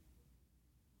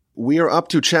We are up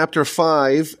to chapter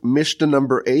 5, Mishnah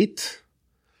number 8.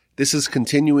 This is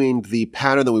continuing the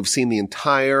pattern that we've seen the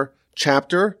entire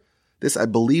chapter. This, I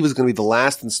believe, is going to be the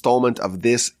last installment of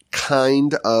this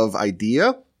kind of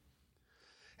idea.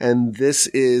 And this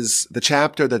is the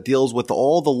chapter that deals with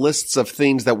all the lists of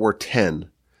things that were 10.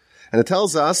 And it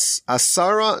tells us,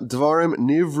 Asara dvarim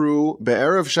nivru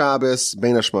be'erev Shabbos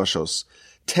bein hashmashos.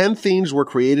 10 things were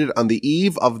created on the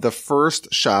eve of the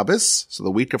first Shabbos, so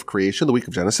the week of creation, the week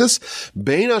of Genesis,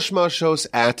 bein hashmashos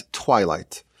at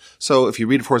twilight. So if you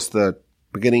read, of course, the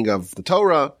beginning of the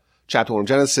Torah, chapter 1 of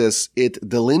Genesis, it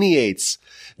delineates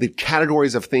the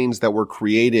categories of things that were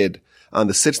created on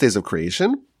the 6 days of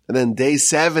creation. And then day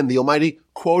 7, the Almighty,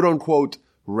 quote unquote,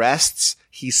 rests.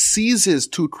 He ceases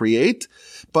to create.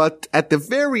 But at the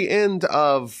very end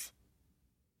of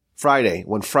Friday,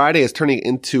 when Friday is turning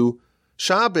into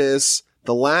Shabbos,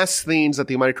 the last things that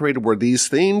the Almighty created were these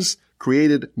things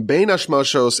created bein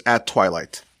hashmashos at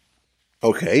twilight.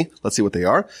 Okay, let's see what they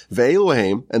are.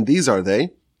 Ve'elohem, and these are they.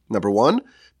 Number 1,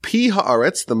 pi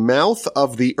haaretz, the mouth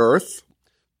of the earth.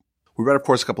 We read, of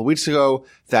course, a couple of weeks ago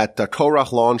that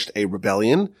Korach launched a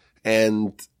rebellion,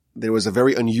 and there was a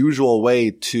very unusual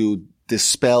way to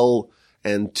dispel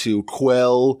and to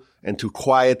quell and to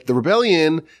quiet the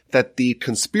rebellion, that the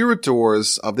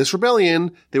conspirators of this rebellion,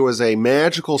 there was a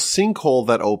magical sinkhole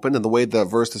that opened, and the way the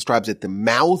verse describes it, the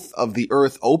mouth of the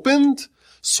earth opened,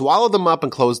 swallowed them up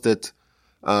and closed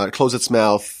its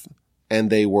mouth, and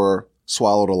they were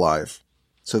swallowed alive.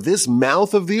 So this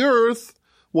mouth of the earth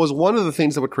was one of the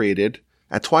things that were created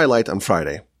at twilight on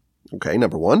Friday. Okay,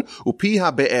 number 1, upi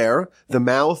ha-be'er, the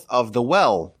mouth of the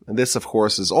well. And this, of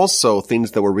course, is also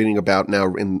things that we're reading about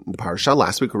now in the parasha.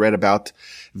 Last week we read about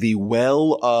the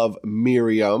well of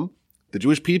Miriam. The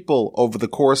Jewish people, over the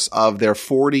course of their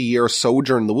 40-year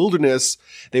sojourn in the wilderness,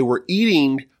 they were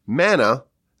eating manna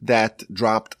that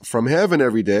dropped from heaven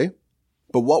every day.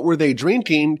 But what were they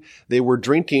drinking? They were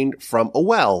drinking from a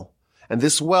well. And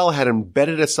this well had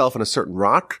embedded itself in a certain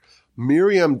rock.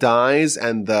 Miriam dies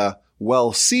and the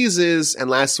well ceases, and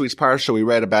last week's parasha we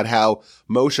read about how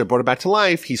Moshe brought it back to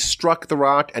life. He struck the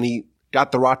rock and he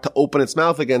got the rock to open its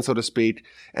mouth again, so to speak,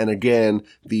 and again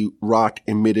the rock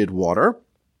emitted water.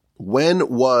 When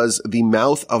was the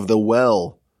mouth of the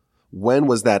well? When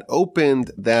was that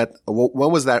opened?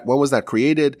 When was that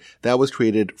created? That was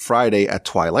created Friday at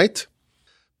twilight.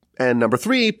 And number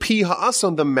 3, pi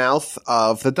ha'ason, the mouth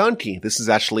of the donkey. This is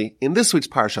actually in this week's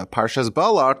parsha, Parshas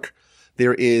Balak.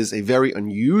 There is a very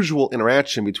unusual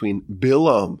interaction between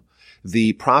Bilam,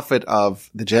 the prophet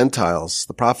of the Gentiles,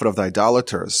 the prophet of the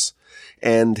idolaters,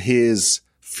 and his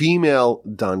female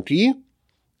donkey,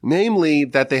 namely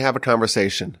that they have a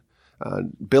conversation.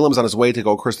 Bilam's on his way to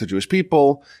go curse the Jewish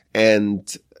people,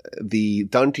 and the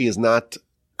donkey is not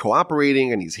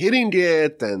cooperating, and he's hitting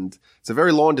it, and it's a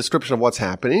very long description of what's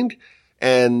happening.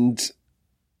 And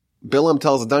Bilam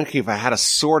tells the donkey, if I had a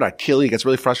sword, I'd kill you. He gets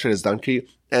really frustrated, his donkey,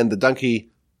 and the donkey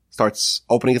starts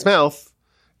opening its mouth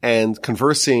and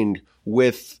conversing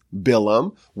with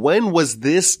Bilam. When was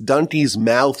this donkey's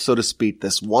mouth, so to speak,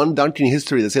 this one donkey in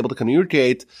history that's able to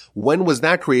communicate, when was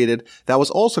that created? That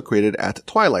was also created at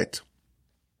twilight.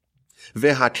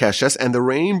 Vehakeshes, and the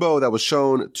rainbow that was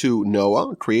shown to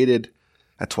Noah, created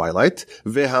at twilight.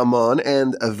 Vehaman,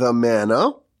 and the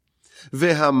manna.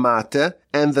 Vehamate,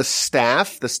 and the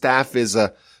staff. The staff is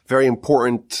a very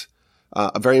important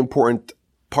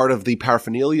part of the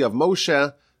paraphernalia of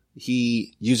Moshe.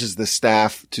 He uses the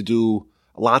staff to do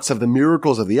lots of the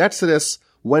miracles of the Exodus.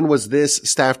 When was this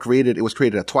staff created? It was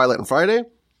created at twilight on Friday.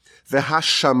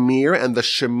 Vehashamir, and the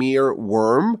shamir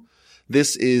worm.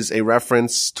 This is a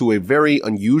reference to a very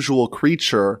unusual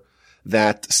creature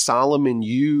that Solomon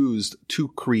used to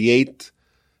create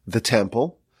the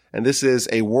temple. And this is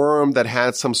a worm that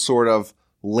had some sort of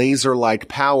laser-like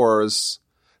powers,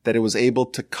 that it was able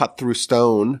to cut through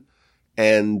stone,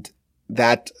 and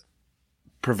that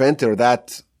prevented, or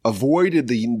that avoided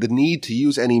the need to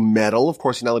use any metal. Of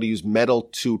course, you're not allowed to use metal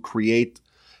to create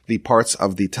the parts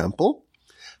of the temple.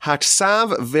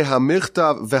 Hatsav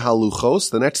vehamichtav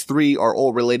vehaluchos. The next 3 are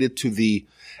all related to the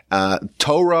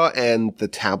Torah and the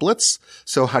tablets.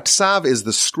 So Hatsav is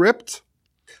the script.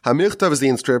 Hamichtav is the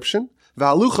inscription.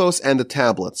 Valuchos, and the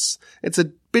tablets. It's a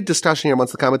bit discussion here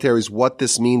amongst the commentaries what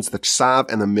this means, the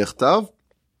Tsav and the Michtav.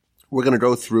 We're going to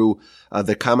go through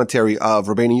the commentary of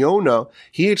Rabbeinu Yonah.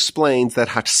 He explains that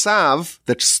Hatsav,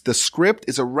 the script,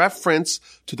 is a reference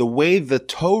to the way the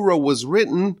Torah was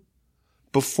written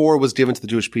before it was given to the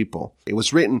Jewish people. It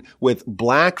was written with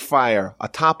black fire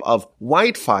atop of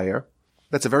white fire.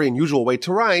 That's a very unusual way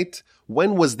to write.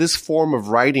 when was this form of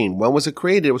writing? When was it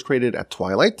created? It was created at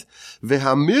twilight.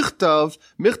 Ve'hamichtav,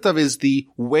 michtav is the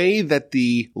way that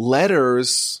the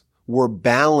letters were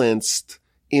balanced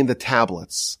in the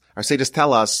tablets. Our sages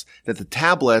tell us that the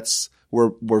tablets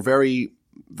were very,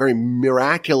 very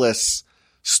miraculous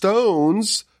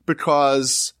stones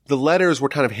because the letters were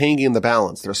kind of hanging in the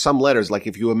balance. There are some letters, like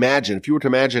if you were to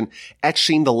imagine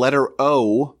etching the letter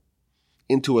O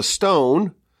into a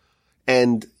stone,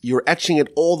 and you're etching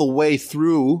it all the way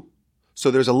through,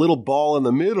 so there's a little ball in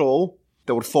the middle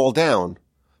that would fall down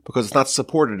because it's not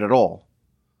supported at all.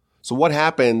 So what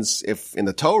happens if in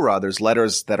the Torah there's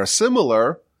letters that are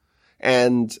similar,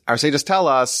 and our sages tell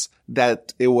us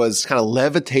that it was kind of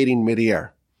levitating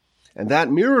midair. And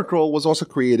that miracle was also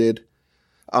created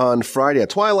on Friday at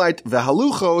twilight. The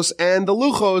haluchos and the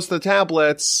luchos, the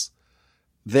tablets,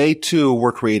 they too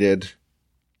were created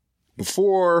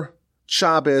before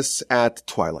Shabbos at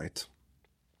twilight.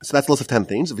 So that's the list of 10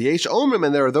 things. V'yesh omrim,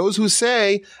 and there are those who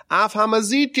say, af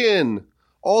hamazikin,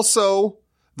 also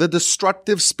the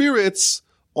destructive spirits,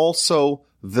 also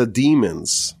the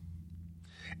demons.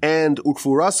 And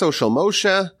ukfuraso shel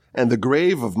Moshe, and the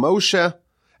grave of Moshe.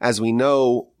 As we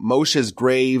know, Moshe's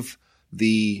grave,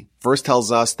 the verse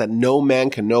tells us that no man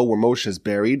can know where Moshe is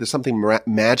buried. There's something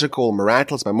magical,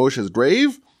 miraculous by Moshe's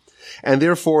grave. And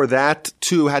therefore that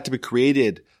too had to be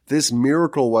created. This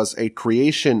miracle was a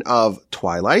creation of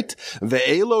twilight.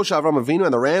 Ve'elo Avram Avinu,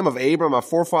 and the ram of Abram, our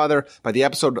forefather, by the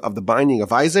episode of the binding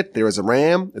of Isaac. There is a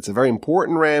ram. It's a very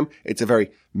important ram. It's a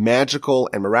very magical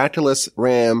and miraculous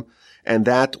ram. And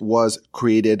that was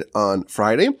created on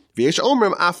Friday. V'yesh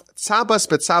omrim af tzabas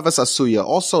betzavas asuya.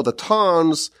 Also the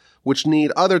tons which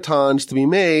need other tons to be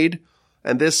made.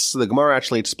 And this, the Gemara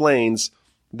actually explains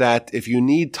that if you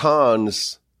need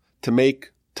tons to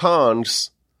make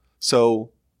tons,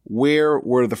 so where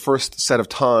were the first set of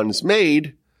tons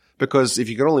made? Because if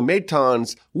you could only make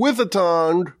tons with a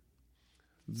ton,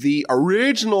 the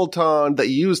original ton that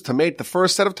you used to make the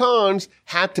first set of tons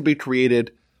had to be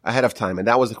created ahead of time. And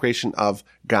that was the creation of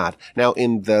God. Now,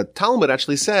 in the Talmud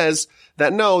actually says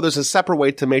that no, there's a separate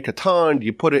way to make a ton.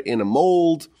 You put it in a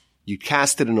mold, you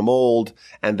cast it in a mold,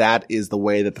 and that is the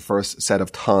way that the first set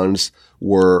of tons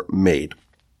were made.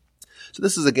 So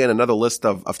this is, again, another list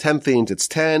of 10 things. It's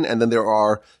 10, and then there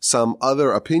are some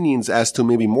other opinions as to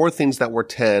maybe more things that were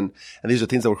 10, and these are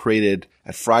things that were created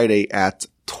at Friday at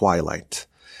twilight.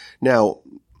 Now,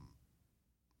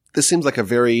 this seems like a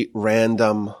very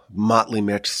random, motley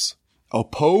mix, a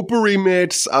potpourri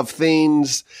mix of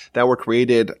things that were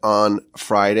created on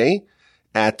Friday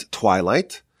at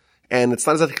twilight, and it's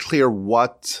not exactly clear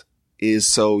what is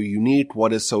so unique,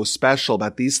 what is so special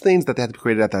about these things that they had to be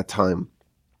created at that time.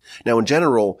 Now, in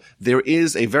general, there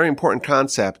is a very important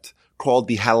concept called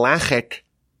the halachic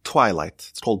twilight.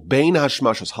 It's called Bein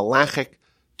Hashmashos, halachic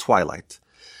twilight.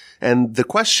 And the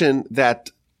question that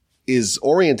is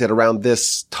oriented around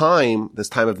this time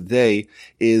of the day,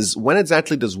 is when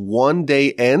exactly does one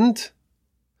day end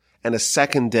and a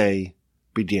second day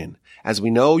begin? As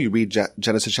we know, you read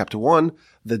Genesis chapter 1,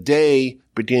 the day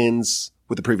begins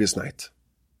with the previous night.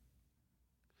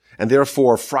 And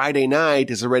therefore, Friday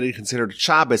night is already considered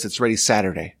Shabbos. It's already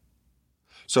Saturday.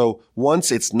 So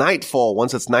once it's nightfall,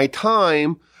 once it's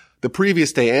nighttime, the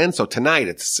previous day ends. So tonight,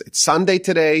 it's Sunday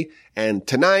today, and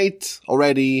tonight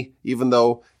already, even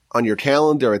though on your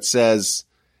calendar it says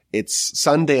it's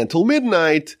Sunday until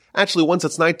midnight, actually once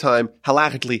it's nighttime,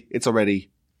 halachically, it's already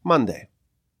Monday.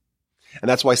 And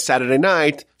that's why Saturday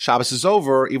night, Shabbos is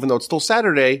over, even though it's still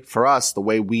Saturday. For us, the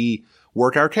way we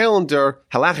work our calendar,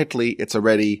 halachically, it's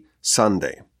already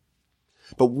Sunday.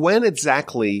 But when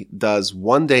exactly does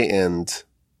one day end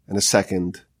and a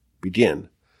second begin?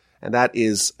 And that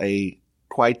is a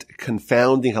quite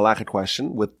confounding halachic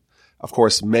question with, of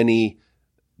course, many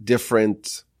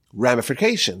different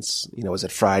ramifications. You know, is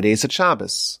it Friday? Is it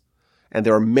Shabbos? And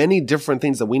there are many different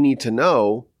things that we need to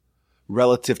know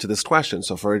relative to this question.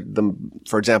 So for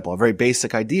example, a very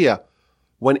basic idea,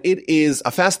 when it is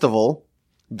a festival,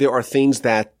 there are things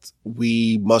that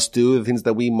we must do, things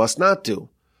that we must not do.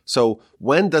 So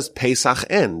when does Pesach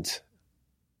end?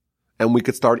 And we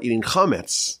could start eating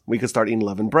chametz. We could start eating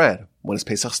leavened bread. When does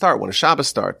Pesach start? When does Shabbos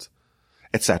start?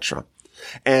 Etc.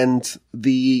 And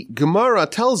the Gemara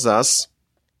tells us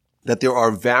that there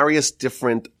are various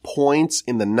different points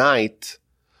in the night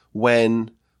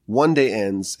when one day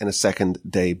ends and a second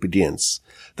day begins.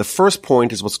 The first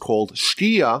point is what's called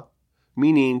shkia,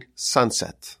 meaning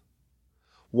sunset.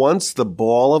 Once the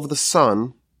ball of the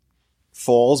sun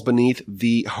falls beneath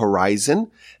the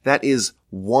horizon, that is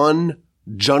one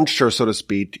juncture, so to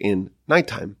speak, in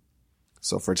nighttime.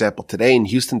 So for example, today in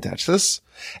Houston, Texas,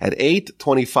 at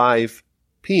 8:25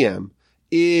 p.m.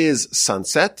 is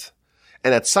sunset.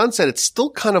 And at sunset, it's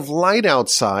still kind of light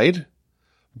outside,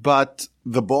 but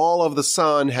the ball of the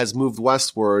sun has moved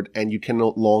westward and you can no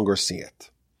longer see it.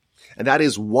 And that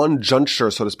is one juncture,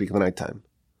 so to speak, in the nighttime.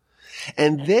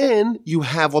 And then you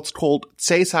have what's called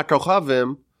Tzeis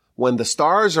HaKochavim, when the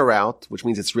stars are out, which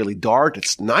means it's really dark,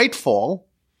 it's nightfall,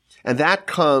 and that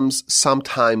comes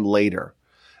sometime later.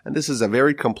 And this is a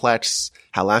very complex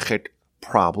halachic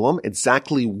problem.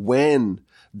 Exactly when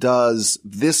does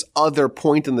this other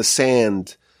point in the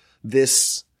sand,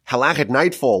 this halachic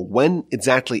nightfall, when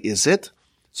exactly is it?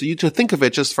 So you to think of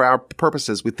it, just for our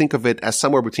purposes, we think of it as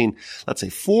somewhere between, let's say,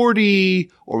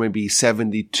 40 or maybe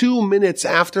 72 minutes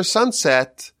after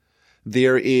sunset,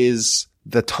 there is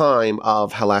the time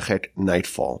of halachic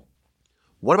nightfall.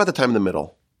 What about the time in the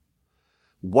middle?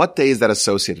 What day is that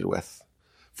associated with?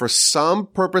 For some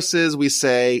purposes, we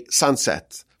say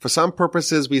sunset. For some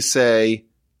purposes, we say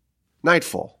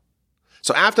nightfall.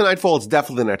 So after nightfall, it's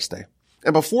definitely the next day.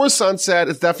 And before sunset,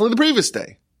 it's definitely the previous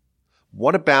day.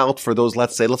 What about for those,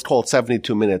 let's call it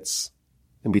 72 minutes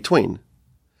in between?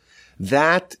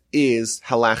 That is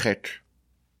halachic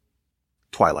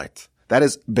twilight. That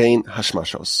is bein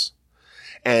hashmashos.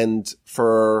 And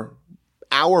for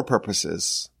our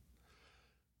purposes,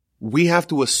 we have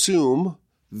to assume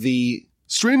the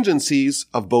stringencies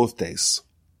of both days.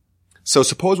 So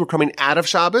suppose we're coming out of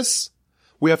Shabbos,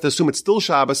 we have to assume it's still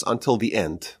Shabbos until the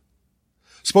end.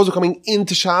 Suppose we're coming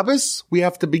into Shabbos, we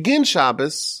have to begin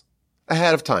Shabbos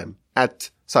ahead of time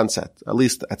at sunset, at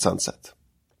least at sunset.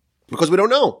 Because we don't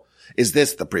know. Is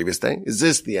this the previous day? Is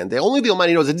this the end day? Only the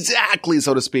Almighty knows exactly,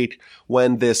 so to speak,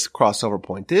 when this crossover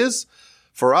point is.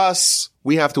 For us,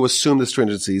 we have to assume the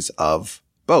stringencies of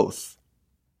both.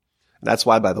 That's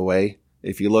why, by the way,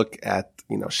 if you look at,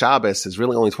 Shabbos is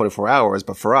really only 24 hours,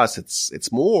 but for us,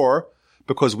 it's more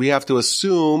because we have to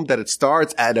assume that it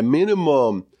starts at a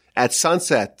minimum at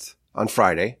sunset on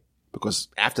Friday, because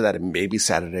after that, it may be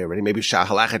Saturday already, maybe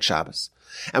Halachet Shabbos.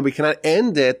 And we cannot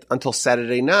end it until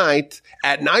Saturday night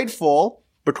at nightfall,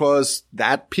 because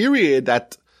that period,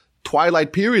 that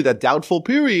twilight period, that doubtful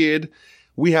period,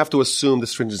 we have to assume the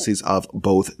stringencies of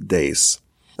both days.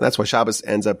 And that's why Shabbos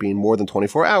ends up being more than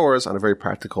 24 hours on a very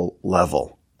practical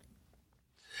level.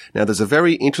 Now, there's a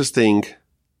very interesting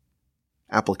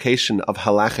application of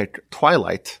halachic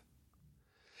twilight,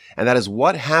 and that is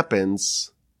what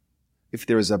happens if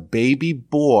there is a baby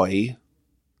boy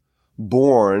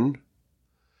born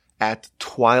at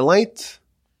twilight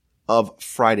of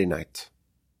Friday night.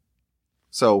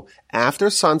 So after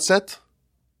sunset,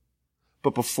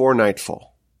 but before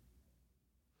nightfall.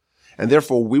 And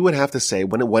therefore, we would have to say,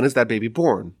 when is that baby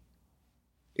born?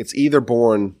 It's either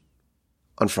born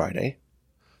on Friday.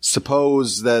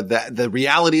 Suppose that the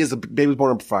reality is the baby's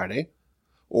born on Friday,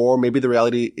 or maybe the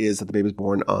reality is that the baby's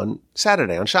born on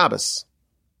Saturday, on Shabbos.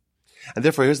 And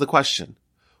therefore, here's the question.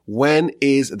 When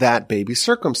is that baby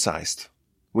circumcised?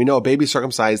 We know a baby's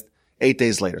circumcised 8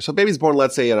 days later. So baby's born,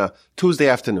 let's say, on a Tuesday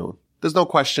afternoon. There's no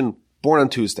question, born on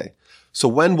Tuesday. So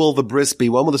when will the bris be?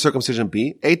 When will the circumcision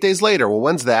be? 8 days later. Well,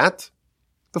 when's that?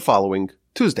 The following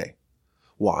Tuesday.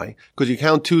 Why? Because you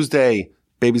count Tuesday,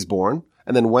 baby's born,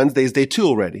 and then Wednesday's day 2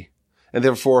 already. And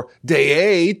therefore,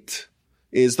 day 8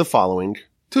 is the following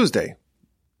Tuesday.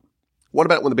 What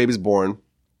about when the baby's born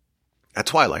at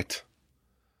twilight?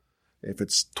 If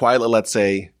it's twilight, let's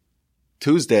say,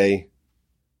 Tuesday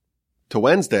to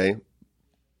Wednesday,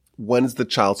 when's the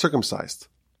child circumcised?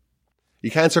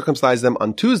 You can't circumcise them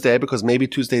on Tuesday because maybe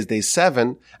Tuesday is day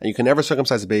 7, and you can never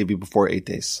circumcise a baby before 8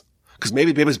 days. Because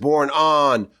maybe the baby's born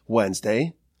on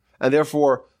Wednesday, and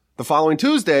therefore the following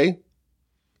Tuesday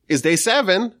is day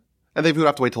 7, and then you would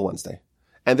have to wait till Wednesday.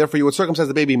 And therefore you would circumcise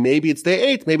the baby, maybe it's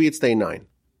day 8, maybe it's day 9.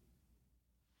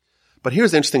 But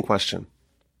here's the interesting question.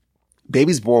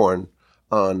 Baby's born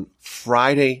on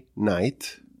Friday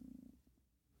night,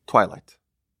 twilight.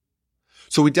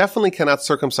 So we definitely cannot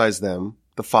circumcise them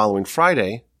the following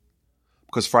Friday,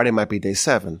 because Friday might be day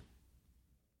 7.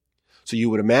 So you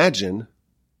would imagine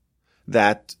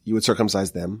that you would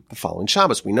circumcise them the following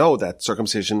Shabbos. We know that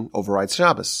circumcision overrides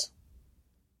Shabbos.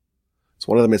 It's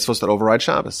one of the mitzvahs that override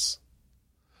Shabbos.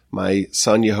 My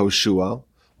son Yehoshua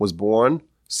was born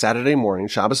Saturday morning,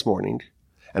 Shabbos morning,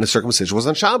 and his circumcision was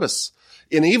on Shabbos.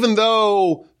 And even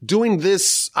though doing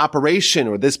this operation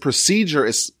or this procedure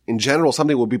is, in general,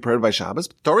 something that will be prohibited by Shabbos,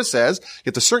 the Torah says you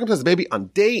have to circumcise the baby on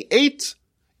day 8,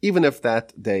 even if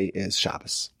that day is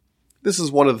Shabbos. This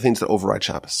is one of the things that override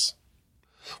Shabbos.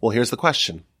 Well, here's the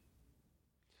question.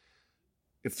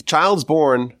 If the child's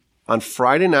born on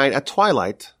Friday night at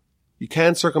twilight, You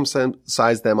can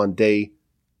circumcise them on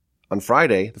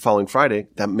Friday, the following Friday.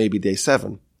 That may be day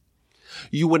 7.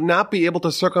 You would not be able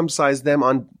to circumcise them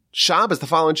on Shabbos, the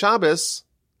following Shabbos,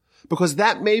 because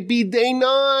that may be day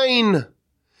 9.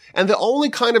 And the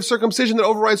only kind of circumcision that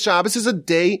overrides Shabbos is a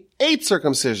day 8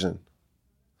 circumcision.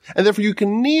 And therefore you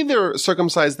can neither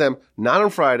circumcise them not on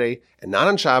Friday and not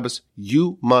on Shabbos.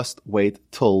 You must wait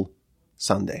till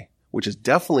Sunday, which is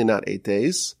definitely not 8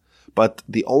 days. But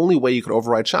the only way you could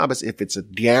override Shabbos, if it's a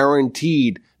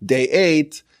guaranteed day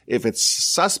 8, if it's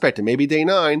suspect and maybe day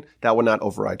 9, that would not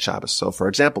override Shabbos. So for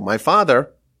example, my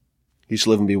father, he should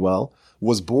live and be well,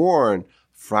 was born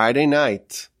Friday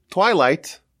night,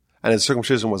 twilight, and his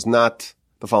circumcision was not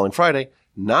the following Friday,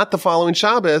 not the following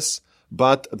Shabbos,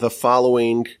 but the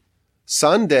following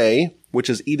Sunday, which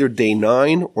is either day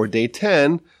 9 or day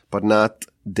 10, but not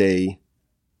day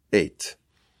 8.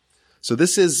 So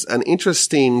this is an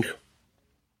interesting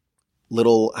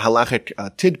little halachic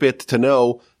tidbit to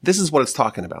know. This is what it's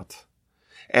talking about.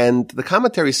 And the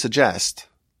commentaries suggest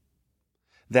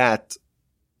that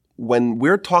when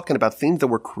we're talking about things that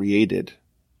were created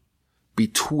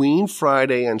between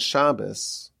Friday and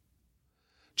Shabbos,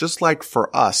 just like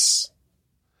for us,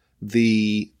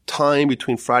 the time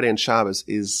between Friday and Shabbos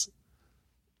is,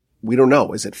 we don't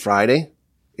know. Is it Friday?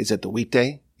 Is it the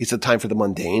weekday? Is it time for the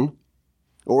mundane?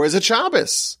 Or is it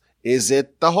Shabbos? Is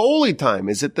it the holy time?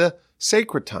 Is it the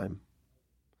sacred time?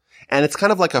 And it's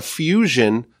kind of like a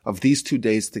fusion of these 2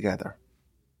 days together.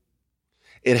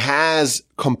 It has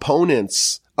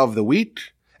components of the week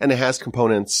and it has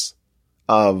components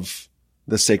of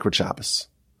the sacred Shabbos.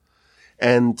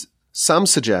 And some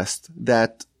suggest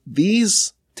that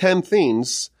these 10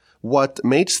 things, what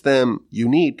makes them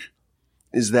unique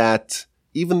is that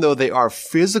even though they are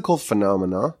physical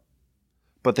phenomena,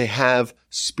 but they have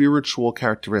spiritual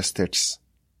characteristics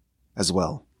as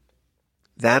well.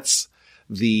 That's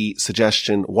the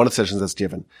suggestion, one of the suggestions that's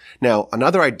given. Now,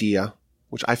 another idea,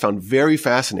 which I found very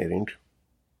fascinating,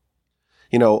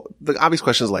 the obvious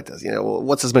question is like this,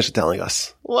 what's this Mishnah telling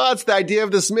us? What's the idea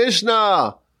of this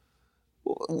Mishnah?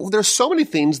 There's so many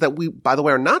things that we, by the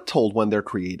way, are not told when they're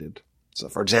created. So,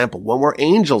 for example, when were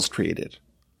angels created?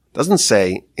 Doesn't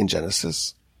say in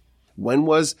Genesis. When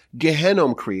was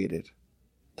Gehenom created?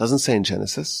 Doesn't say in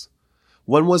Genesis.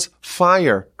 When was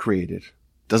fire created?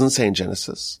 Doesn't say in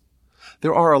Genesis.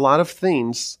 There are a lot of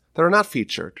things that are not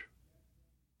featured.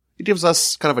 It gives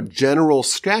us kind of a general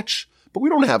sketch, but we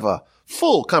don't have a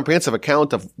full comprehensive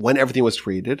account of when everything was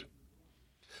created.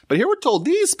 But here we're told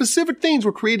these specific things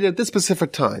were created at this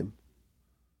specific time.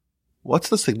 What's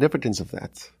the significance of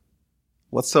that?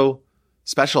 What's so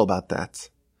special about that?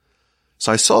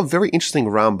 So I saw a very interesting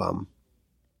Rambam.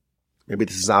 Maybe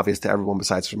this is obvious to everyone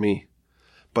besides for me.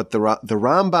 But the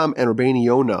Rambam and Rabbeinu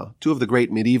Yonah, two of the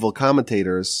great medieval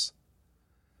commentators,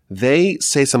 they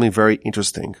say something very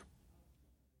interesting.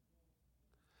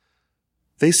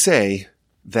 They say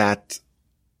that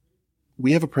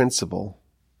we have a principle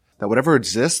that whatever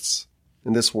exists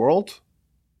in this world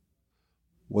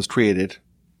was created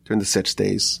during the 6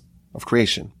 days of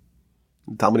creation.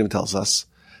 The Talmud even tells us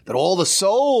that all the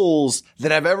souls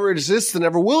that have ever existed and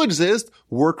ever will exist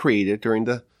were created during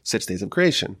the 6 days of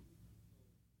creation.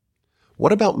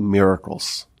 What about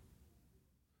miracles?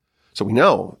 So we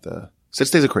know the 6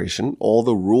 days of creation, all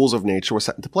the rules of nature were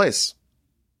set into place.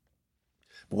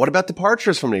 But what about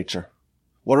departures from nature?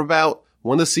 What about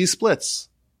when the sea splits?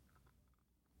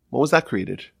 When was that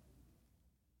created?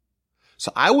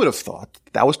 So I would have thought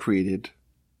that was created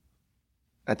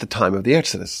at the time of the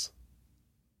Exodus.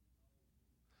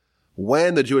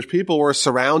 When the Jewish people were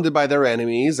surrounded by their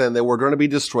enemies and they were going to be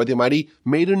destroyed, the Almighty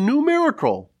made a new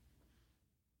miracle.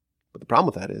 But the problem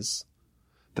with that is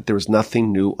that there is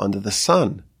nothing new under the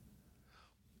sun.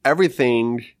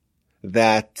 Everything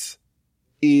that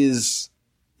is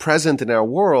present in our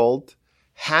world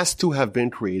has to have been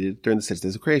created during the 6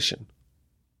 days of creation.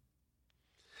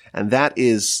 And that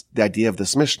is the idea of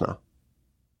this Mishnah.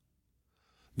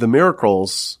 The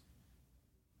miracles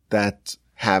that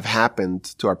have happened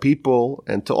to our people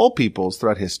and to all peoples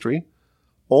throughout history,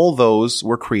 all those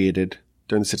were created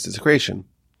during the 6 days of creation.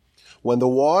 When the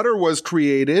water was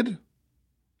created,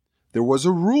 there was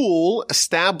a rule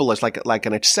established, like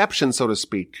an exception, so to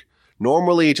speak.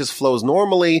 Normally, it just flows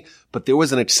normally, but there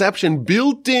was an exception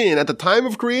built in at the time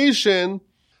of creation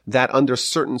that under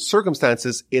certain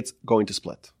circumstances, it's going to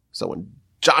split. So when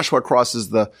Joshua crosses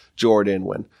the Jordan,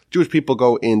 when Jewish people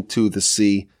go into the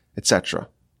sea, etc.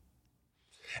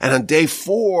 And on day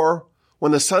 4,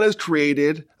 when the sun is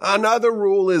created, another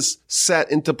rule is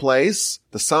set into place.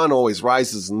 The sun always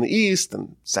rises in the east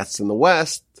and sets in the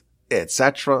west,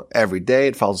 etc. Every day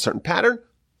it follows a certain pattern.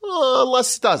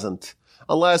 unless it doesn't.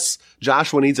 Unless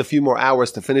Joshua needs a few more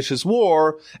hours to finish his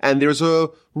war, and there's a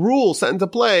rule set into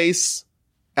place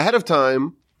ahead of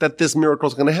time that this miracle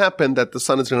is going to happen, that the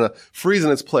sun is going to freeze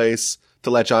in its place to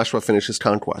let Joshua finish his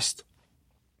conquest.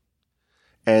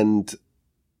 And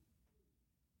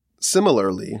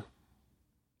similarly,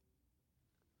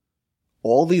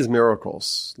 all these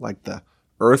miracles, like the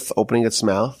earth opening its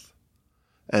mouth,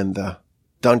 and the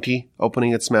donkey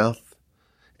opening its mouth,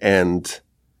 and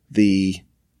the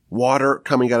water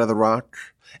coming out of the rock,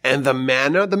 and the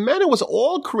manna was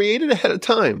all created ahead of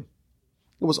time.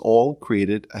 It was all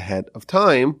created ahead of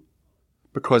time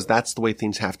because that's the way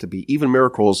things have to be. Even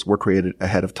miracles were created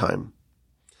ahead of time,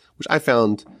 which I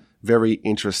found very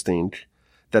interesting,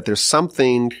 that there's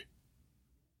something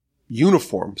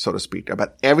uniform, so to speak,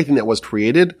 about everything that was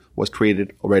created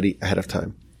already ahead of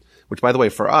time. Which, by the way,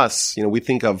 for us, we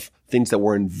think of things that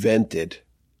were invented.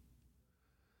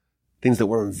 Things that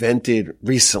were invented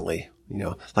recently,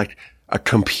 like a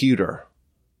computer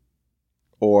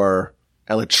or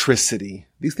electricity.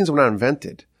 These things were not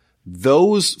invented.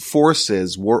 Those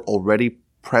forces were already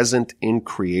present in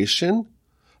creation.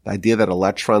 The idea that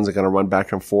electrons are going to run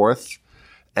back and forth,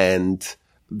 and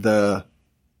the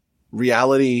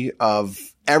reality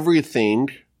of everything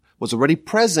was already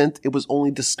present. It was only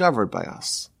discovered by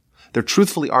us. There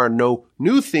truthfully are no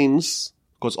new things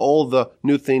because all the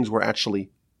new things were actually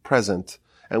present.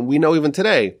 And we know even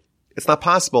today, it's not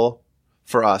possible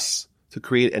for us to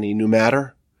create any new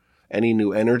matter, any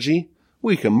new energy.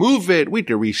 We can move it, we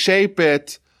can reshape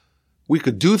it, we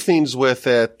could do things with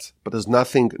it, but there's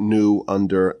nothing new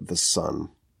under the sun.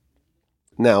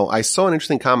 Now, I saw an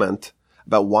interesting comment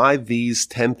about why these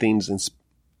 10 things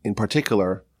in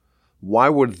particular, why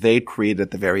were they created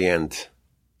at the very end?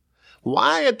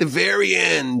 Why at the very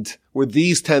end were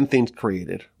these 10 things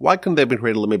created? Why couldn't they have been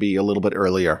created maybe a little bit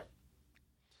earlier?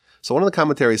 So one of the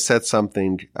commentaries said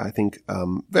something I think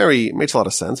makes a lot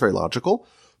of sense, very logical,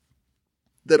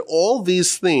 that all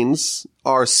these things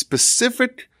are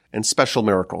specific and special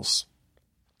miracles.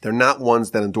 They're not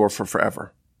ones that endure for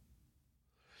forever.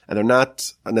 And they're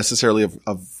not necessarily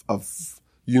of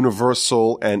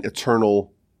universal and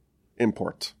eternal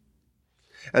import.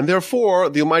 And therefore,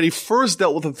 the Almighty first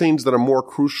dealt with the things that are more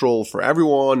crucial for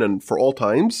everyone and for all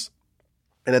times.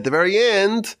 And at the very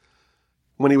end,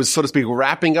 when he was, so to speak,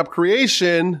 wrapping up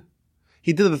creation,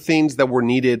 he did the things that were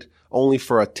needed only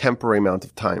for a temporary amount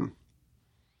of time.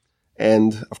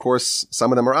 And, of course,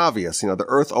 some of them are obvious. The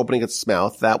earth opening its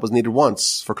mouth, that was needed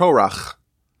once for Korach.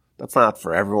 That's not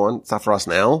for everyone. It's not for us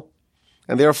now.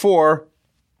 And therefore,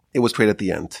 it was created at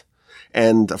the end.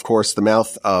 And, of course, the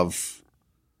mouth of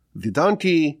the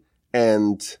donkey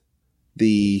and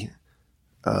the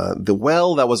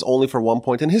well, that was only for one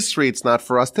point in history. It's not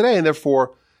for us today. And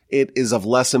therefore, it is of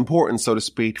less importance, so to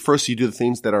speak. First, you do the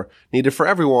things that are needed for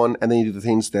everyone, and then you do the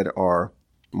things that are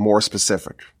more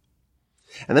specific.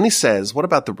 And then he says, what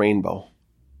about the rainbow?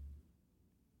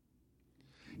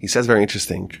 He says very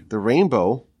interesting. The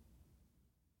rainbow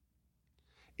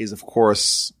is, of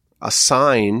course, a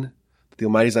sign that the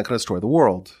Almighty is not going to destroy the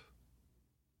world.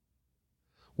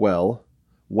 Well,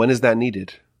 when is that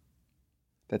needed?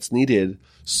 That's needed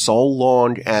so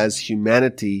long as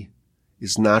humanity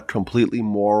is not completely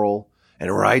moral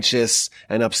and righteous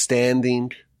and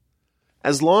upstanding.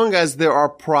 As long as there are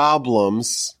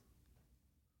problems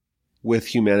with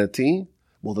humanity,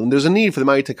 well, then there's a need for the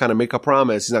Almighty to kind of make a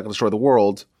promise he's not going to destroy the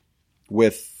world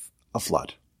with a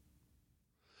flood.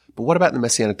 But what about in the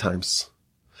Messianic times?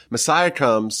 Messiah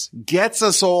comes, gets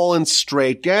us all in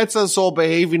straight, gets us all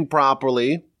behaving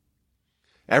properly.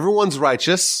 Everyone's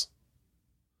righteous.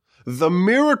 The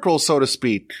miracle, so to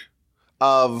speak,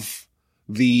 of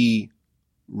the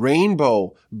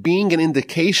rainbow being an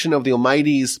indication of the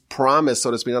Almighty's promise,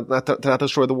 so to speak, not to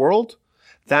destroy the world,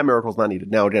 that miracle is not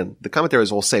needed. Now, again, the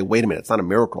commentaries will say, wait a minute, it's not a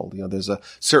miracle. There's a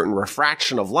certain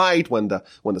refraction of light when the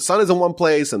sun is in one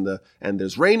place and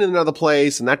there's rain in another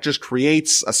place, and that just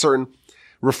creates a certain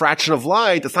refraction of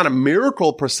light. It's not a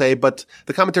miracle per se, but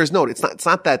the commentaries note it's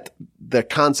not that the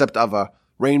concept of a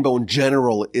rainbow in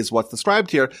general is what's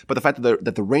described here, but the fact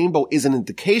that the rainbow is an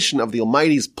indication of the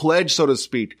Almighty's pledge, so to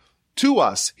speak, to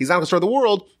us. He's not going to destroy the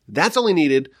world. That's only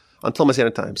needed until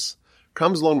Messianic times.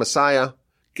 Comes along Messiah,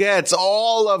 gets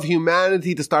all of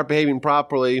humanity to start behaving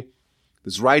properly.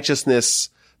 There's righteousness.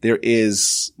 There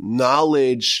is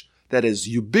knowledge that is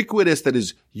ubiquitous, that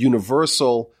is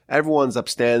universal. Everyone's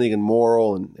upstanding and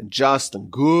moral and just and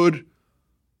good.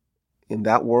 In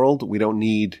that world, we don't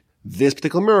need this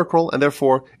particular miracle, and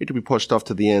therefore it to be pushed off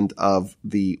to the end of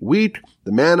the week.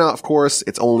 The manna, of course,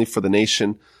 it's only for the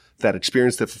nation that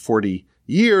experienced it for 40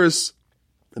 years.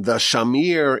 The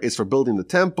shamir is for building the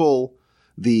temple.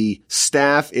 The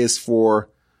staff is for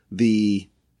the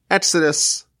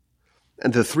exodus.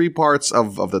 And the three parts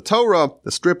of the Torah,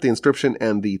 the script, the inscription,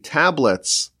 and the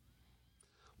tablets.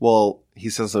 Well, he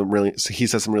says something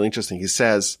really interesting. He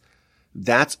says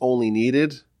that's only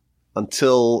needed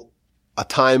until a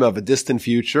time of a distant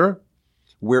future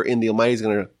wherein the Almighty is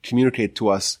going to communicate to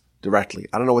us directly.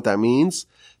 I don't know what that means,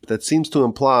 but that seems to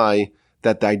imply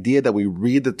that the idea that we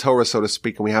read the Torah, so to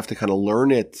speak, and we have to kind of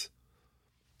learn it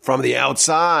from the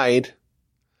outside,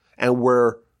 and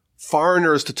we're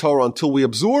foreigners to Torah until we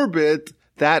absorb it,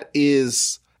 that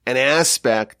is an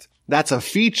aspect, that's a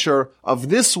feature of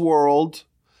this world,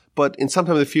 but in some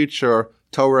time in the future,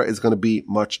 Torah is going to be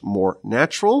much more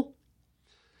natural.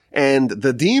 And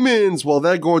the demons, well,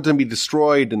 they're going to be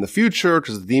destroyed in the future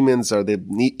because the demons are the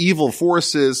evil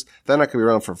forces. They're not going to be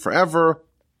around for forever.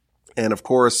 And of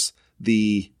course,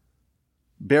 the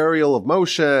burial of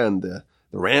Moshe and the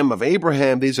ram of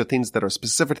Abraham, these are things that are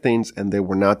specific things, and they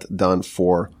were not done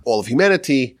for all of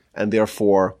humanity, and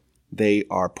therefore they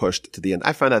are pushed to the end.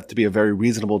 I find that to be a very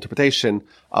reasonable interpretation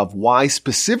of why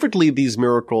specifically these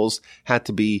miracles had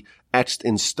to be etched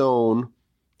in stone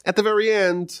at the very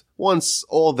end, once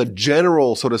all the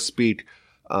general, so to speak,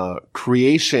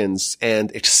 creations and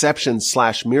exceptions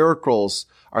 / miracles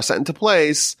are set into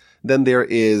place, then there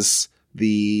is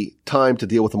the time to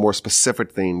deal with the more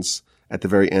specific things at the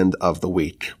very end of the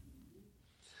week.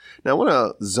 Now I want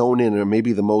to zone in on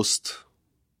maybe the most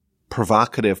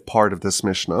provocative part of this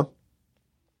Mishnah,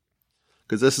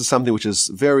 because this is something which is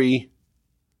very,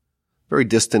 very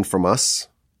distant from us,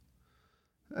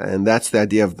 and that's the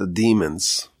idea of the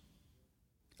demons.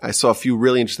 I saw a few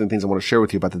really interesting things I want to share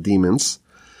with you about the demons,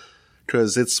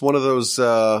 because it's one of those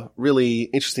really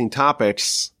interesting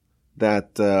topics that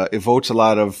evokes a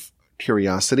lot of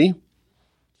curiosity.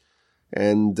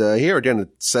 And here again, it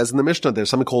says in the Mishnah, there's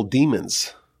something called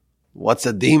demons. What's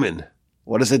a demon?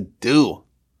 What does it do?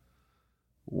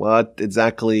 What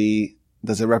exactly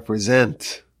does it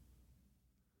represent?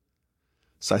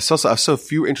 So I saw a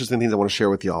few interesting things I want to share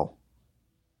with y'all.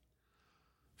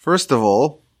 First of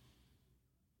all,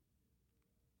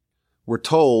 we're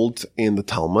told in the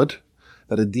Talmud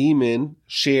that a demon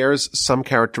shares some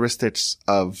characteristics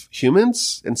of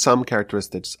humans and some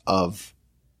characteristics of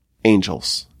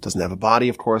angels. It doesn't have a body,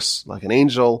 of course, like an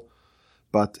angel,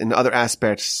 but in other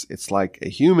aspects, it's like a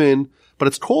human, but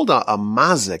it's called a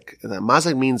mazik. And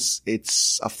mazik means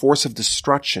it's a force of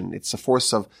destruction. It's a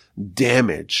force of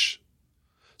damage.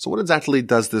 So what exactly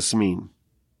does this mean?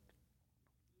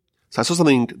 So I saw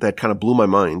something that kind of blew my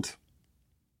mind.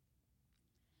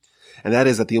 And that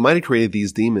is that the Almighty created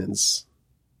these demons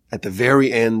at the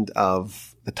very end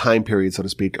of the time period, so to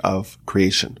speak, of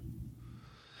creation.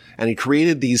 And he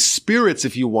created these spirits,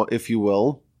 if you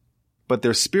will, but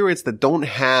they're spirits that don't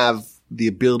have the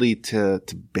ability to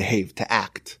behave, to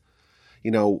act.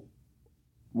 You know,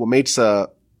 what makes a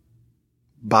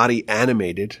body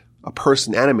animated, a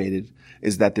person animated,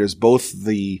 is that there's both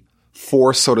the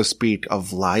force, so to speak,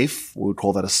 of life, we would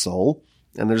call that a soul,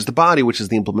 and there's the body, which is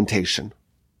the implementation.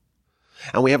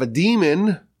 And we have a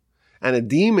demon, and a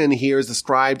demon here is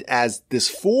described as this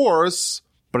force,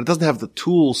 but it doesn't have the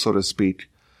tools, so to speak,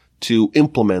 to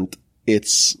implement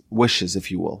its wishes, if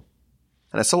you will.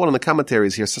 And I saw one in the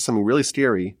commentaries here, says something really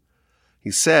scary. He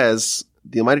says,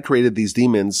 the Almighty created these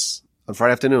demons on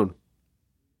Friday afternoon.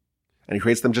 And he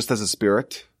creates them just as a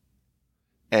spirit.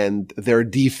 And they're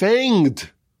defanged.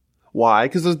 Why?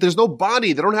 Because there's no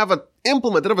body. They don't have an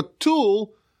implement. They don't have a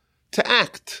tool to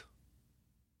act.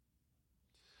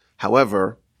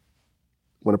 However,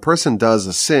 when a person does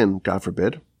a sin, God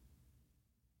forbid,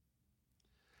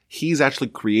 he's actually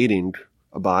creating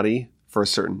a body for a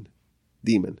certain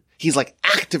demon. He's like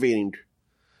activating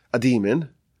a demon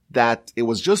that it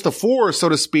was just a force, so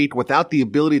to speak, without the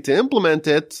ability to implement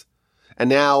it. And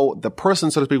now the person,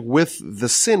 so to speak, with the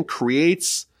sin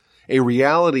creates a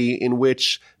reality in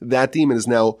which that demon is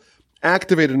now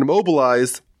activated and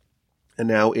immobilized, and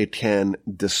now it can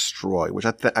destroy, which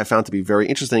I found to be very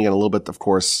interesting and a little bit, of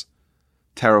course,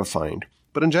 terrifying.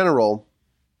 But in general,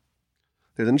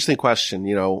 there's an interesting question.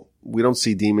 You know, we don't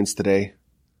see demons today.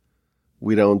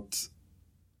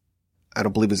 I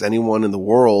don't believe there's anyone in the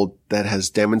world that has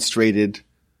demonstrated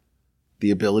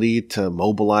the ability to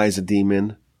mobilize a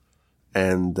demon.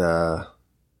 And, in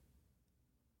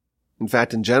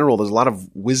fact, in general, there's a lot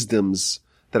of wisdoms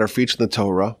that are featured in the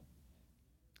Torah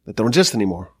that don't exist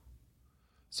anymore.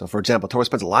 So, for example, Torah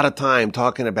spends a lot of time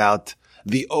talking about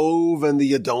the Ov and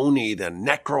the Yadoni, the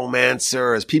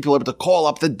necromancers, people able to call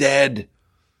up the dead.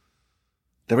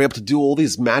 They're able to do all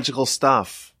these magical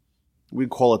stuff. We'd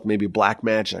call it maybe black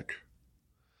magic.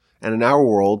 And in our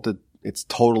world, it's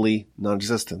totally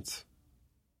non-existent.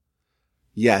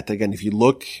 Yet, again, if you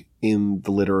look in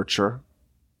the literature,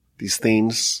 these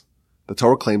things, the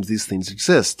Torah claims these things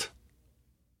exist.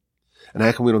 And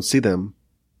how come we don't see them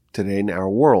today in our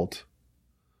world?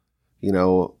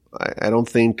 I don't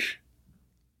think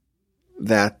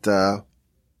that the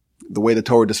way the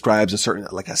Torah describes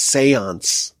like a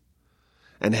seance,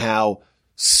 and how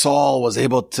Saul was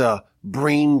able to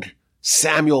bring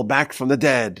Samuel back from the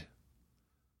dead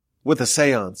with a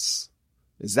seance.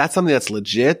 Is that something that's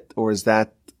legit, or is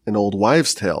that an old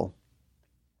wives' tale?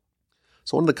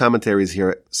 So one of the commentaries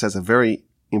here says a very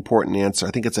important answer.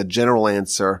 I think it's a general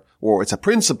answer, or it's a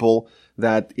principle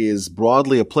that is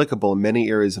broadly applicable in many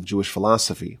areas of Jewish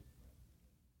philosophy.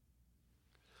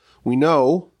 We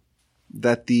know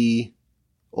that the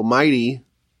Almighty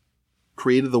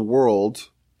created the world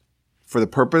for the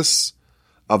purpose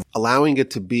of allowing it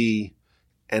to be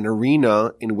an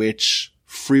arena in which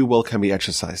free will can be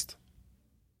exercised.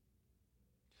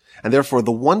 And therefore,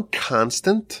 the one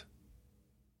constant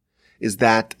is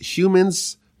that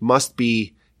humans must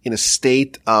be in a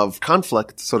state of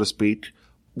conflict, so to speak,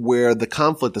 where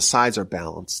the sides are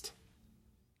balanced.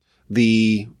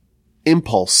 The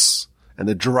impulse and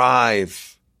the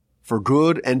drive for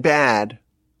good and bad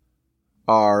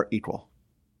are equal.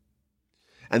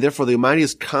 And therefore, the Almighty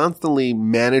is constantly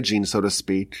managing, so to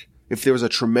speak. If there is a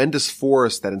tremendous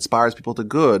force that inspires people to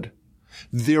good,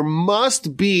 there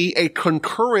must be a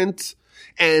concurrent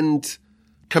and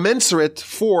commensurate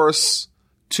force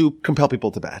to compel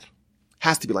people to bad.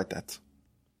 Has to be like that.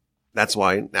 That's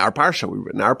why in our parsha,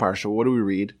 what do we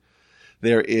read?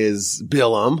 There is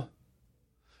Bilam,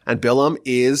 and Bilam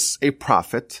is a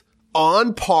prophet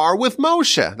on par with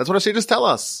Moshe. That's what our sages tell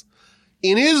us.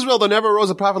 In Israel, there never arose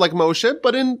a prophet like Moshe,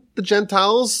 but in the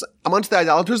Gentiles, amongst the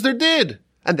idolaters, there did.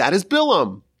 And that is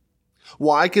Bilam.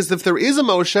 Why? Because if there is a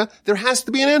Moshe, there has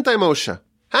to be an anti-Moshe.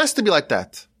 Has to be like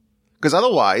that. Because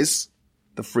otherwise,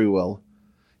 the free will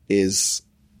is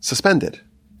suspended.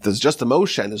 If there's just a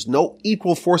Moshe and there's no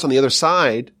equal force on the other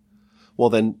side, well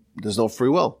then, there's no free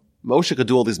will. Moshe could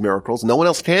do all these miracles. No one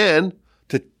else can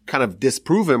to kind of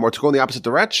disprove him or to go in the opposite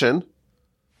direction.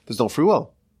 There's no free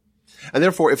will. And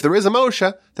therefore, if there is a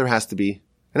Moshe, there has to be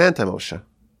an anti-Moshe.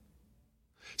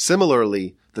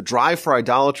 Similarly, the drive for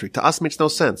idolatry to us makes no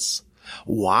sense.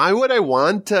 Why would I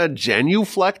want to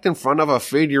genuflect in front of a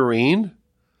figurine?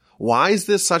 Why is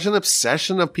this such an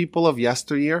obsession of people of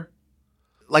yesteryear?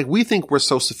 Like, we think we're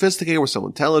so sophisticated, we're so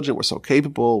intelligent, we're so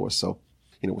capable, we're so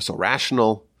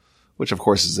rational, which of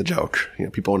course is a joke.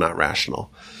 People are not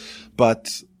rational.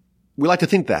 But we like to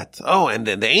think that. Oh, and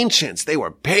then the ancients, they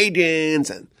were pagans,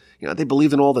 and they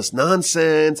believed in all this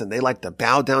nonsense, and they liked to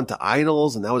bow down to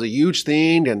idols, and that was a huge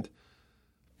thing, and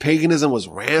paganism was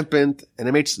rampant, and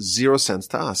it makes zero sense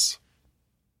to us.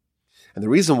 And the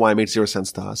reason why it makes zero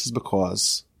sense to us is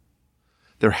because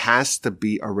there has to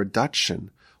be a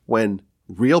reduction. When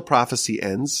real prophecy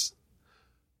ends,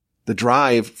 the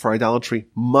drive for idolatry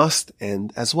must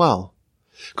end as well.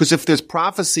 Because if there's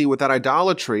prophecy without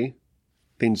idolatry,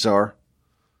 things are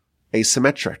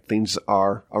asymmetric, things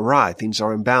are awry, things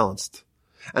are imbalanced.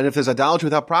 And if there's idolatry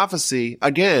without prophecy,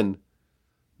 again,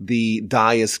 the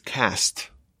die is cast.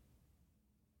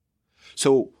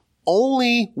 So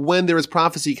only when there is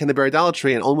prophecy can there be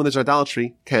idolatry, and only when there's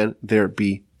idolatry can there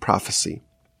be prophecy.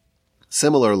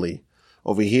 Similarly,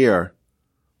 over here,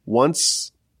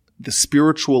 once the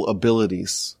spiritual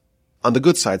abilities, on the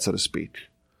good side, so to speak,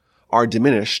 are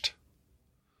diminished,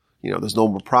 there's no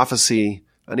more prophecy,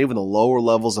 and even the lower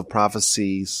levels of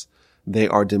prophecies, they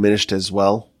are diminished as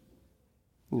well.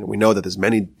 We know that there's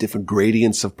many different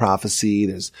gradients of prophecy.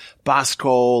 There's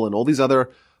Baskol and all these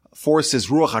other forces,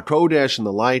 Ruach HaKodesh and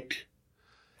the like.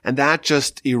 And that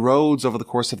just erodes over the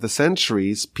course of the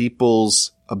centuries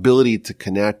people's ability to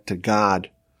connect to God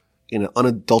in an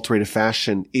unadulterated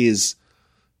fashion is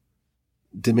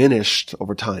diminished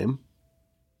over time.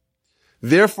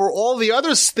 Therefore, all the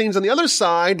other things on the other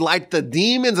side, like the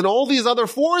demons and all these other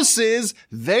forces,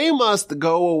 they must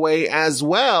go away as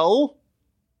well.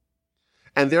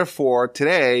 And therefore,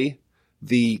 today,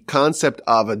 the concept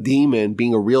of a demon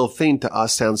being a real thing to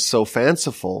us sounds so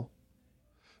fanciful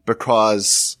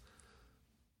because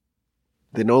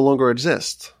they no longer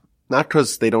exist. Not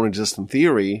because they don't exist in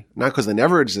theory, not because they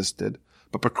never existed,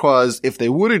 but because if they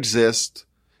would exist,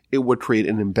 it would create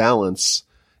an imbalance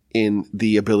in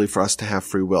the ability for us to have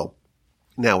free will.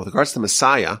 Now, with regards to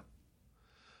Messiah,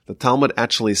 the Talmud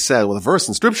actually said, the verse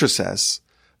in Scripture says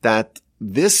that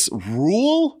this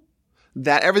rule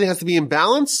that everything has to be in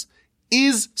balance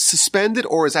is suspended,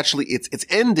 or is actually it's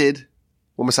ended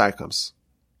when Messiah comes.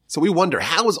 So we wonder,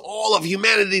 how is all of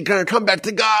humanity going to come back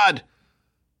to God?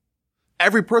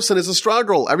 Every person is a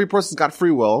struggle. Every person's got free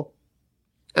will.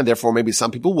 And therefore, maybe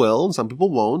some people will and some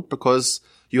people won't, because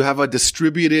you have a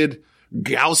distributed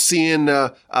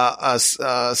Gaussian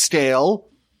scale.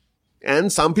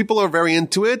 And some people are very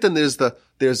into it. And there's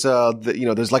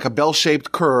like a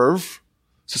bell-shaped curve.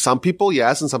 So some people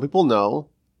yes and some people no.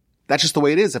 That's just the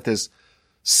way it is if there's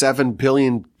 7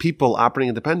 billion people operating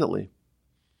independently.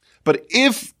 But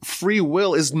if free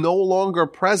will is no longer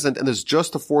present and there's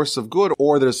just a force of good,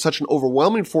 or there's such an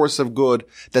overwhelming force of good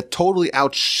that totally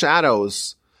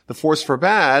outshadows the force for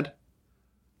bad,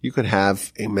 you could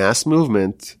have a mass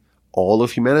movement, all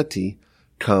of humanity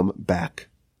come back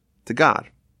to God.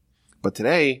 But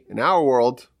today, in our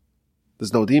world,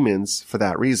 there's no demons for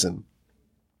that reason.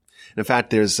 In fact,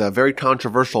 there's a very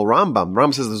controversial Rambam.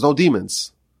 Rambam says there's no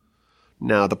demons.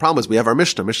 Now, the problem is we have our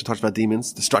Mishnah. Mishnah talks about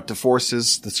demons, destructive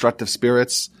forces, destructive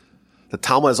spirits. The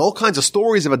Talmud has all kinds of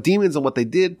stories about demons and what they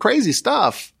did, crazy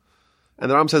stuff.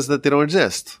 And the Rambam says that they don't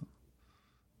exist.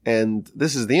 And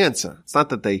this is the answer. It's not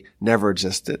that they never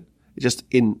existed. It's just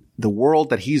in the world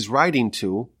that he's writing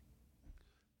to,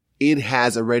 it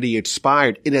has already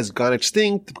expired. It has gone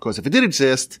extinct because if it did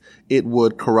exist, it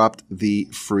would corrupt the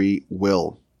free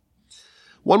will.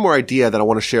 One more idea that I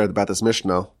want to share about this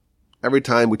Mishnah. Every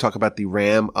time we talk about the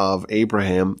ram of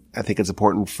Abraham, I think it's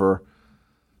important for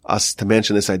us to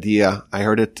mention this idea. I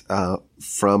heard it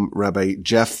from Rabbi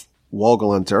Jeff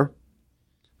Wogelhunter,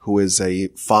 who is a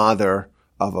father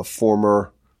of a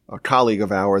former colleague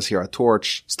of ours here at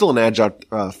Torch, still an adjunct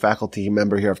faculty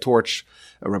member here of Torch,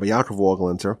 Rabbi Yaakov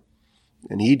Wogelhunter.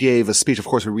 And he gave a speech. Of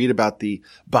course, we read about the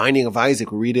binding of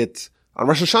Isaac. We read it on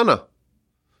Rosh Hashanah.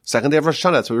 Second day of Rosh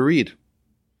Hashanah, that's what we read.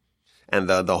 And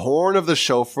the horn of the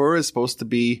shofar is supposed to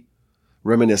be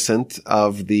reminiscent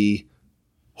of the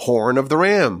horn of the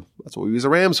ram. That's what we use, a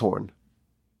ram's horn.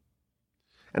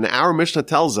 And our Mishnah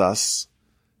tells us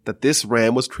that this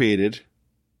ram was created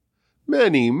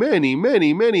many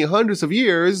hundreds of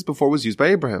years before it was used by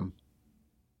Abraham.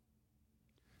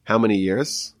 How many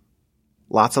years?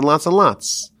 Lots and lots and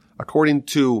lots. According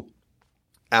to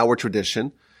our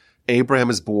tradition, Abraham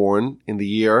is born in the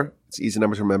year, it's an easy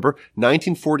number to remember,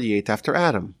 1948 after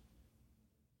Adam.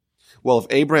 Well, if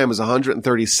Abraham is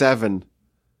 137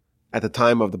 at the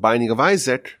time of the binding of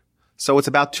Isaac, so it's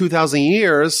about 2,000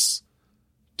 years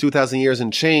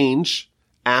and change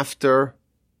after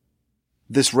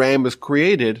this ram was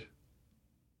created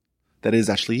that is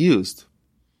actually used.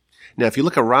 Now, if you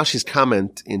look at Rashi's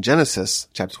comment in Genesis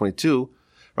chapter 22,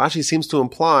 Rashi seems to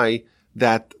imply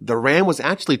that the ram was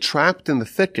actually trapped in the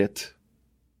thicket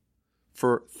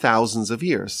for thousands of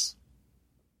years.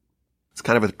 It's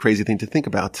kind of a crazy thing to think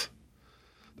about.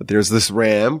 That there's this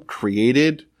ram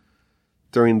created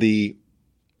during the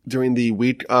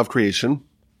week of creation,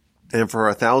 and for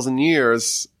 1,000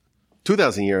 years,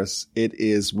 2,000 years, it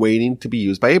is waiting to be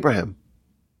used by Abraham.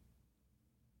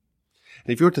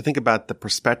 And if you were to think about the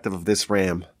perspective of this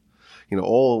ram,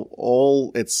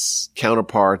 all its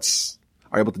counterparts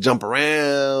are able to jump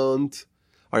around,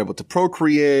 are able to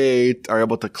procreate, are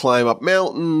able to climb up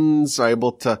mountains, are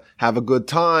able to have a good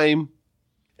time.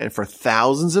 And for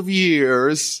thousands of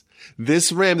years,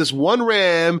 this one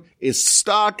ram is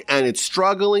stuck and it's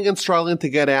struggling to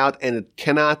get out, and it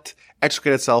cannot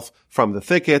extricate itself from the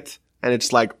thicket. And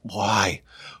it's like, why?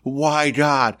 Why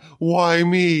God? Why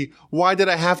me? Why did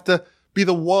I have to be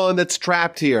the one that's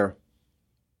trapped here?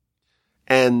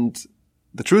 And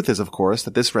the truth is, of course,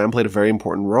 that this ram played a very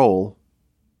important role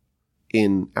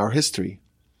in our history.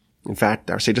 In fact,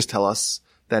 our sages tell us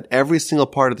that every single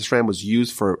part of this ram was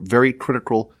used for a very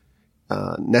critical,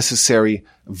 necessary,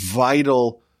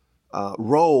 vital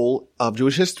role of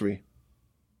Jewish history.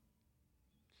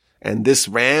 And this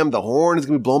ram, the horn, is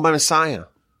going to be blown by Messiah.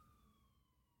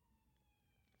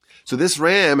 So this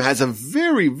ram has a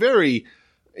very, very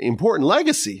important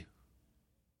legacy.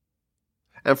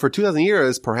 And for 2,000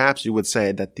 years, perhaps you would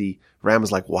say that the ram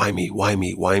is like, why me? Why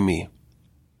me? Why me?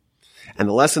 And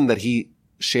the lesson that he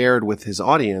shared with his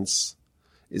audience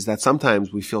is that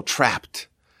sometimes we feel trapped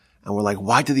and we're like,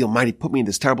 why did the Almighty put me in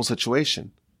this terrible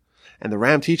situation? And the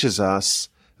ram teaches us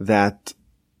that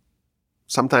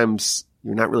sometimes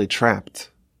you're not really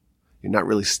trapped. You're not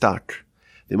really stuck.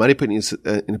 The Almighty put you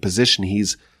in a position.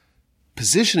 He's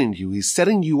positioning you. He's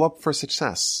setting you up for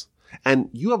success. And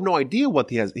you have no idea what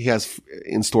he has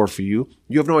in store for you.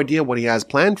 You have no idea what he has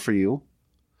planned for you.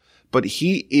 But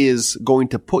he is going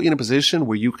to put you in a position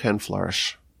where you can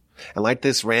flourish. And like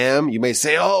this ram, you may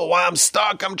say, oh, I'm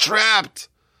stuck, I'm trapped.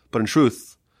 But in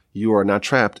truth, you are not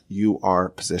trapped. You are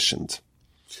positioned.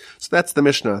 So that's the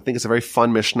Mishnah. I think it's a very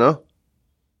fun Mishnah.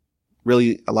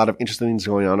 really a lot of interesting things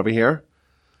going on over here.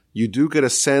 You do get a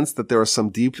sense that there are some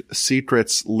deep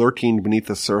secrets lurking beneath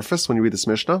the surface when you read this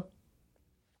Mishnah.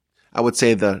 I would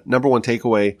say the number one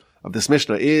takeaway of this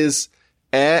Mishnah is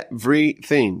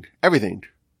everything,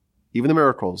 even the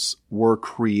miracles, were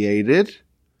created,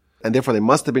 and therefore they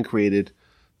must have been created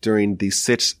during the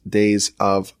 6 days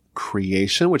of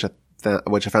creation, which I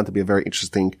found to be a very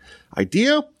interesting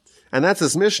idea. And that's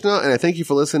this Mishnah, and I thank you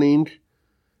for listening.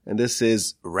 And this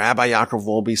is Rabbi Yaakov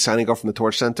Wolbe signing off from the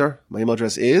Torch Center. My email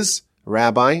address is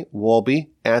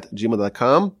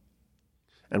rabbiwolbe@gmail.com.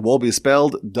 And Wolbe is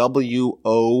spelled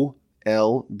W-O-L-B-E,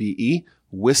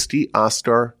 Whiskey,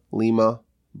 Oscar, Lima,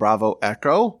 Bravo,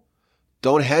 Echo.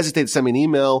 Don't hesitate to send me an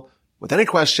email with any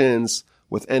questions,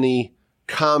 with any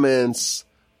comments,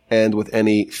 and with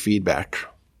any feedback.